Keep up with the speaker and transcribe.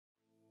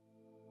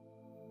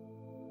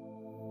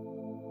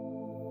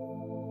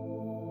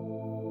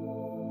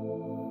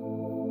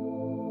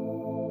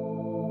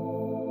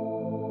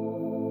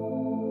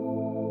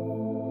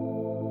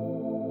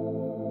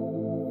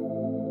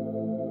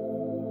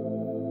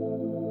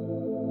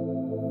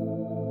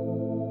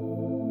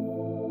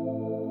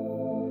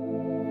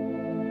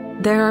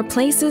There are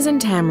places in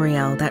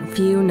Tamriel that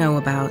few know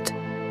about,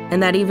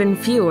 and that even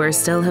fewer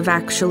still have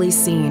actually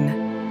seen.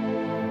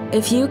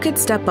 If you could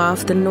step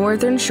off the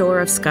northern shore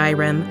of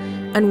Skyrim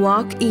and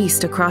walk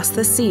east across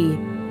the sea,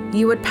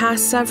 you would pass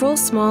several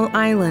small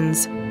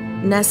islands,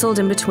 nestled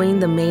in between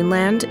the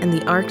mainland and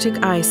the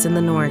Arctic ice in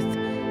the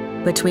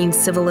north, between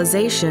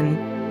civilization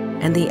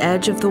and the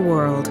edge of the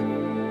world.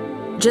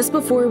 Just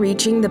before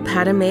reaching the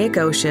Patamaic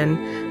Ocean,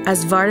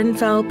 as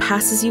Vardenfell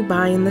passes you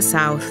by in the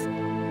south,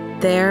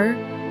 there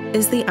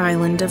is the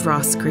island of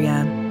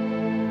Roscrea.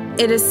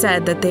 It is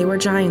said that they were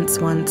giants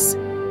once,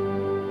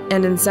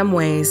 and in some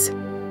ways,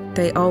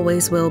 they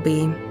always will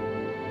be.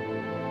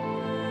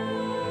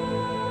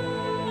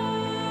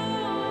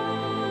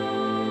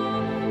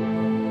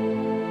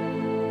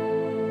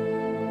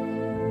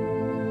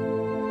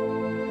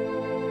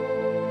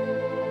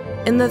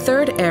 In the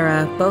Third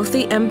Era, both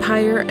the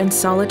Empire and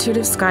Solitude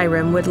of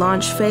Skyrim would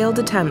launch failed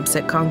attempts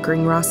at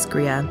conquering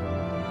Roscrea.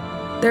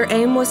 Their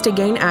aim was to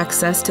gain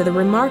access to the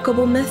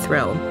remarkable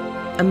mithril,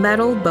 a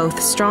metal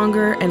both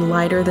stronger and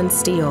lighter than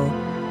steel,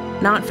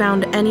 not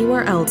found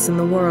anywhere else in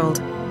the world.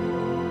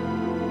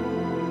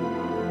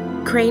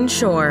 Crane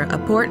Shore, a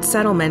port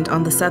settlement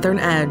on the southern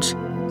edge,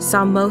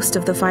 saw most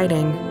of the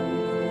fighting.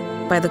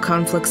 By the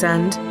conflict's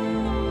end,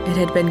 it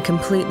had been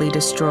completely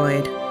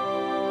destroyed.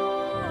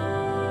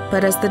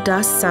 But as the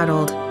dust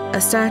settled, a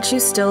statue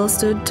still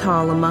stood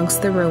tall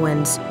amongst the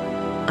ruins,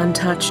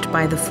 untouched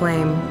by the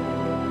flame.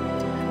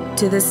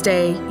 To this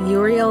day,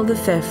 Uriel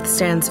V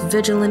stands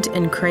vigilant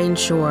in Crane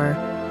Shore,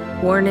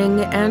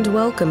 warning and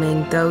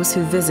welcoming those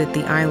who visit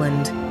the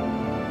island.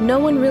 No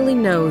one really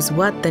knows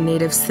what the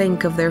natives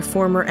think of their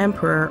former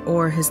emperor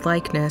or his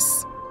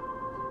likeness.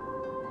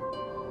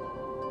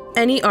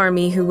 Any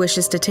army who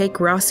wishes to take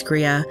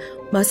Roscrea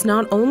must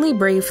not only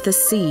brave the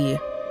sea,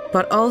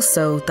 but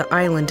also the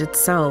island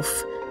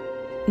itself.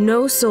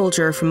 No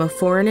soldier from a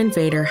foreign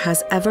invader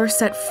has ever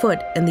set foot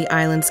in the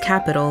island's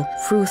capital,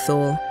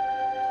 Fruthul.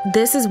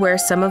 This is where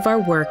some of our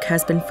work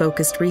has been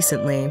focused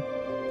recently,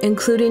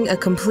 including a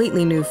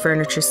completely new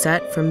furniture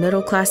set for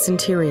middle-class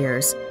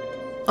interiors.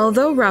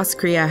 Although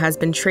Roscrea has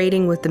been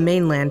trading with the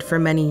mainland for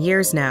many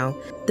years now,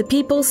 the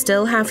people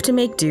still have to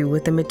make do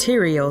with the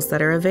materials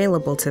that are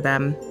available to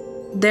them.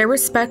 Their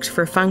respect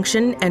for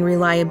function and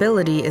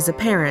reliability is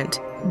apparent,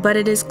 but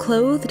it is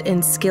clothed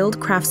in skilled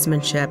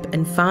craftsmanship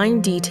and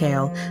fine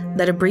detail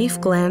that a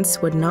brief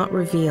glance would not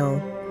reveal.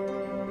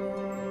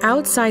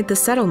 Outside the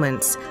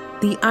settlements,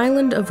 the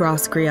island of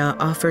Roscrea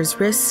offers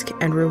risk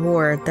and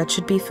reward that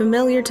should be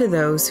familiar to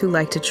those who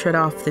like to tread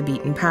off the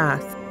beaten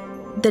path.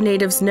 The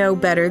natives know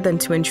better than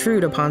to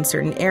intrude upon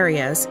certain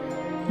areas,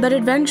 but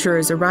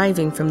adventurers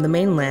arriving from the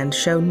mainland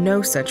show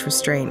no such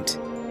restraint.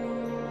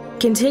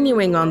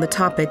 Continuing on the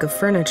topic of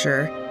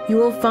furniture, you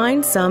will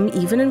find some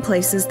even in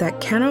places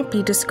that cannot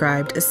be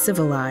described as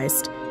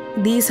civilized.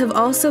 These have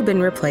also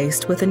been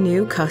replaced with a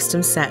new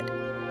custom set,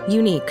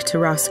 unique to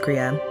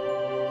Roscrea.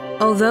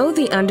 Although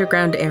the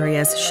underground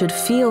areas should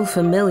feel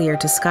familiar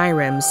to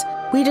Skyrim's,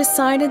 we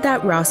decided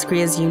that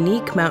Roscrea's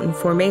unique mountain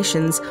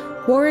formations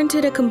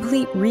warranted a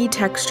complete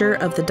retexture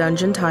of the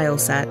dungeon tile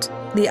set.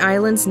 The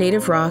island's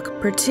native rock,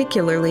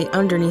 particularly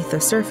underneath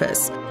the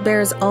surface,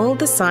 bears all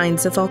the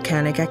signs of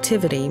volcanic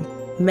activity.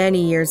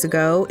 Many years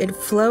ago, it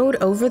flowed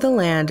over the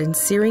land in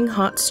searing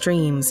hot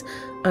streams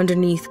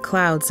underneath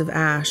clouds of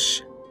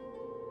ash.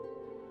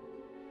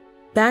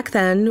 Back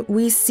then,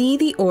 we see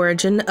the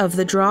origin of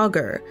the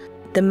Draugr,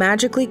 the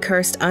magically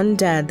cursed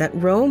undead that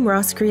roam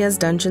Roscrea's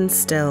dungeons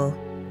still.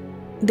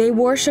 They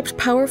worshipped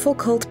powerful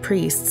cult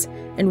priests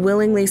and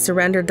willingly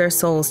surrendered their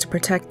souls to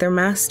protect their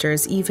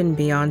masters even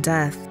beyond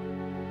death.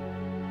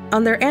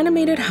 On their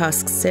animated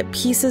husks sit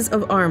pieces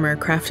of armor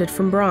crafted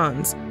from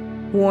bronze,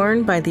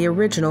 worn by the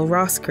original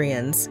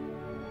Roscreans.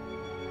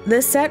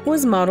 This set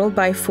was modeled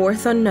by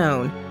Fourth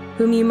Unknown,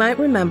 whom you might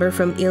remember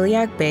from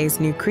Iliac Bay's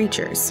New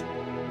Creatures.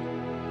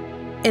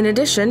 In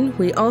addition,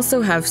 we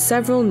also have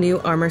several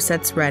new armor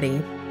sets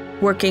ready.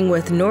 Working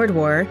with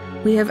Nordwar,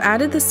 we have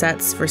added the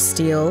sets for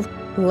steel,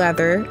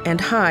 leather,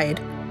 and hide,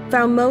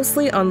 found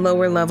mostly on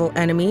lower-level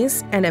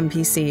enemies and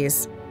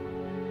NPCs.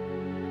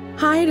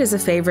 Hide is a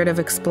favorite of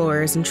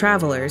explorers and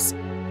travelers,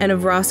 and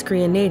of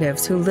Roscrea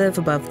natives who live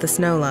above the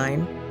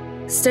snowline.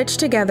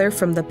 Stitched together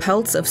from the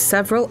pelts of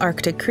several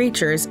Arctic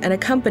creatures and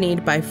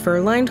accompanied by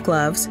fur-lined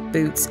gloves,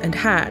 boots, and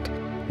hat,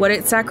 what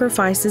it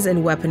sacrifices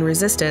in weapon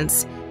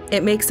resistance,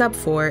 it makes up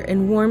for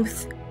in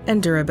warmth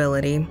and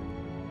durability.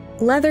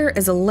 Leather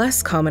is a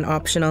less common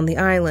option on the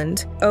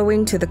island,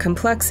 owing to the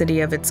complexity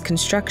of its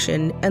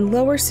construction and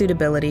lower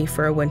suitability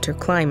for a winter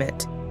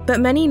climate. But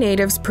many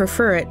natives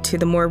prefer it to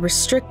the more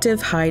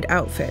restrictive hide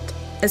outfit,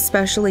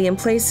 especially in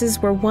places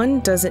where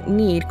one doesn't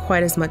need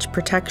quite as much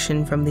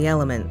protection from the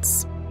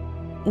elements.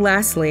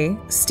 Lastly,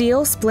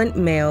 steel splint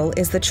mail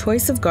is the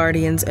choice of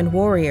guardians and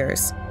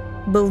warriors.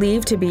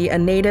 Believed to be a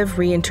native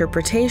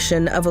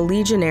reinterpretation of a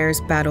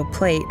legionnaire's battle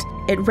plate,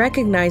 it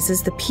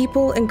recognizes the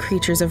people and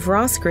creatures of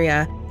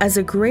Roscrea as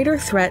a greater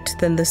threat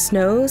than the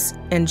snows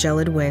and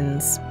gelid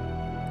winds.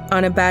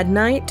 On a bad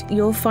night,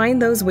 you'll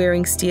find those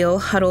wearing Steele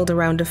huddled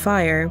around a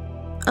fire,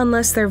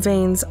 unless their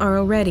veins are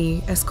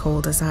already as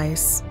cold as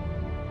ice.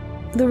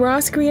 The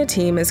Roscrea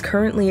team is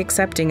currently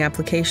accepting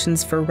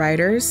applications for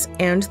writers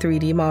and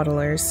 3D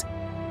modelers.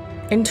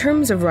 In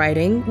terms of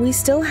writing, we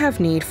still have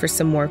need for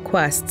some more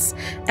quests,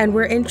 and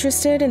we're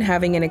interested in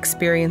having an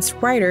experienced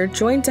writer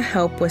join to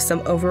help with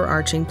some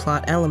overarching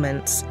plot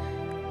elements.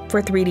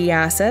 For 3D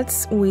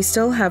assets, we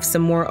still have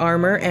some more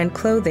armor and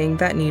clothing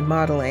that need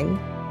modeling.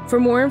 For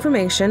more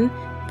information,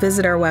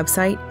 visit our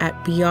website at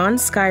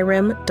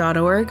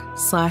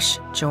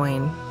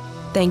beyondskyrim.org/join.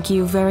 Thank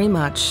you very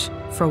much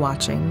for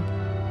watching.